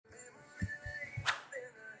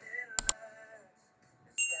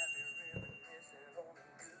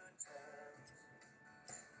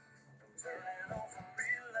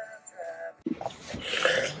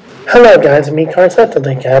Hello guys, me Cars at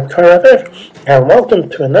Talladega Car, and welcome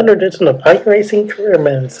to another edition of iRacing Career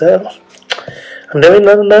Mode. So, I'm doing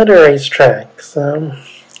another racetrack. So,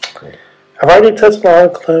 I've already tested a lot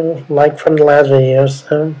of club, like from the last video.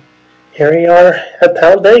 So, here we are at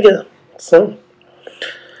Talladega. So,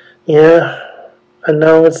 yeah, I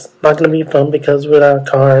know it's not going to be fun because without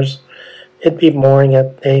cars, it'd be boring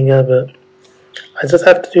at Talladega, but I just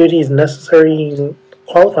have to do these necessary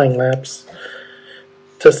qualifying laps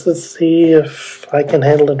just to see if I can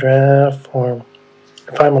handle the draft, or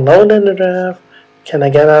if I'm alone in the draft, can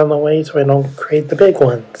I get out of the way so I don't create the big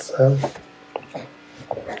ones.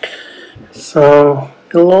 So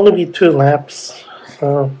it'll only be 2 laps.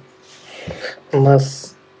 So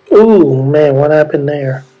unless, ooh man, what happened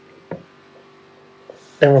there?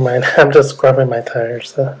 Never mind. I'm just scrubbing my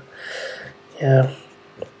tires. So yeah.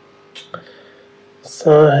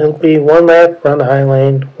 So it'll be 1 lap around the high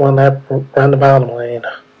lane, 1 lap around the bottom lane.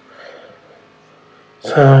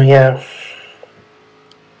 So yeah,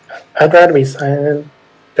 I'd rather be silent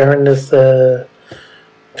during this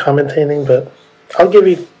commentating, but I'll give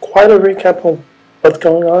you quite a recap of what's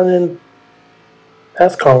going on in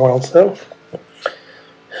NASCAR world. So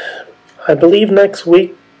I believe next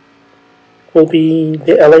week will be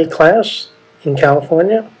the LA Clash in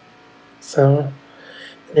California. So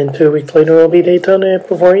and 2 weeks later will be Daytona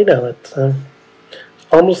before you know it. So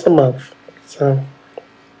almost a month. So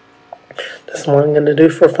that's what I'm going to do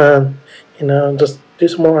for fun. You know, just do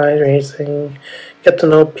some more iRacing, get to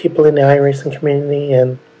know people in the iRacing community,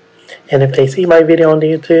 and if they see my video on the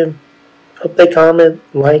YouTube, hope they comment,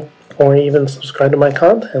 like, or even subscribe to my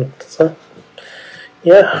content. So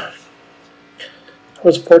yeah, I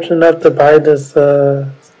was fortunate enough to buy this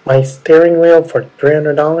my steering wheel for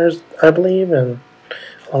 $300, I believe, and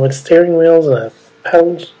along with steering wheels and a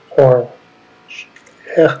pedals, or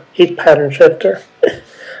 8 pattern shifter.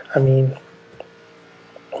 I mean,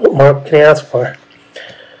 what more can you ask for?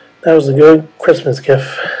 That was a good Christmas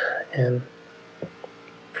gift, and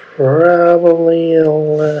probably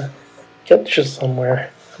it'll get you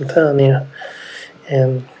somewhere, I'm telling you.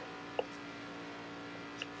 And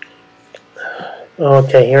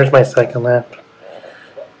okay, here's my second lap.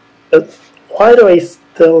 But why do I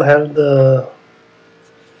still have the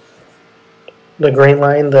green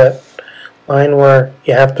line, that line where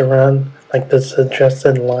you have to run, like the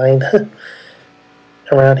suggested line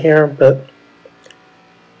around here? But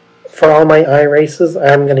for all my iRaces,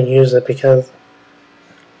 I'm going to use it because,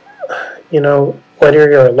 you know, whether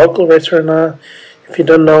you're a local racer or not, if you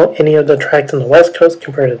don't know any of the tracks on the West Coast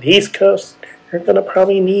compared to the East Coast, you're going to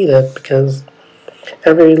probably need it, because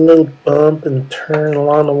every little bump and turn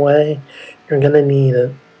along the way, you're going to need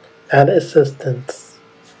it, that assistance.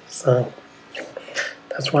 So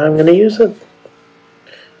that's why I'm going to use it.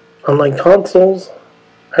 Unlike consoles,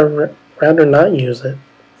 I'd rather not use it,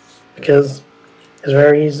 because it's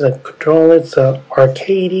very easy to control. It's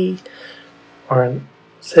arcadey, or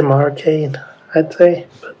sim-arcade, I'd say.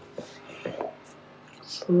 But,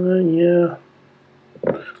 so yeah,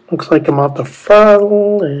 looks like I'm off the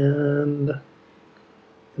throttle, and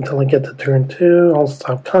until I get to turn 2, I'll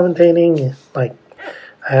stop commentating like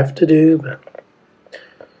I have to do. But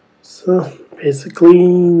so basically,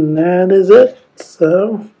 that is it.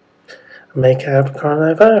 So, make happy car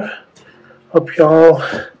 95. Hope y'all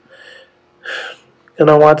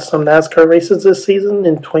gonna watch some NASCAR races this season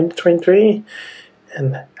in 2023,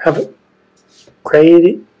 and have a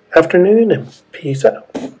great afternoon, and peace out.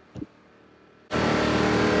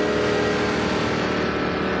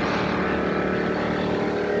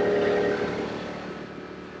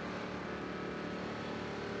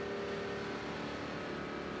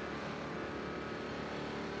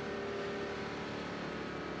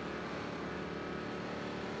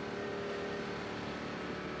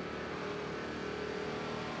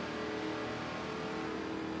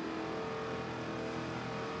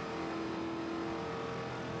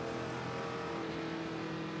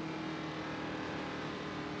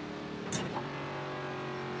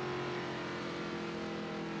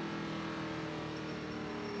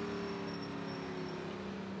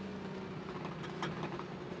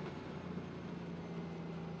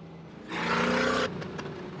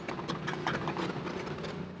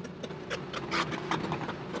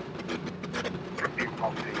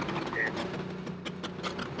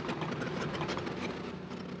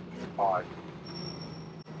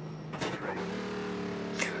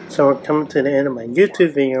 So we're coming to the end of my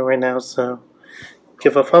YouTube video right now, so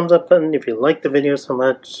give a thumbs up button if you like the video so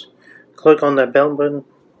much. Click on that bell button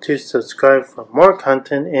to subscribe for more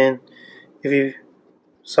content, and if you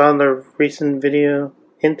saw the recent video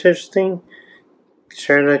interesting,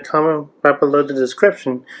 share the comment right below the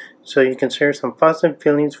description so you can share some positive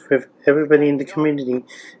feelings with everybody in the community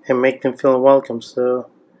and make them feel welcome. So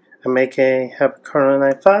I make a happy Carnival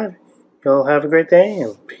Night 5. Y'all have a great day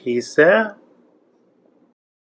and peace out.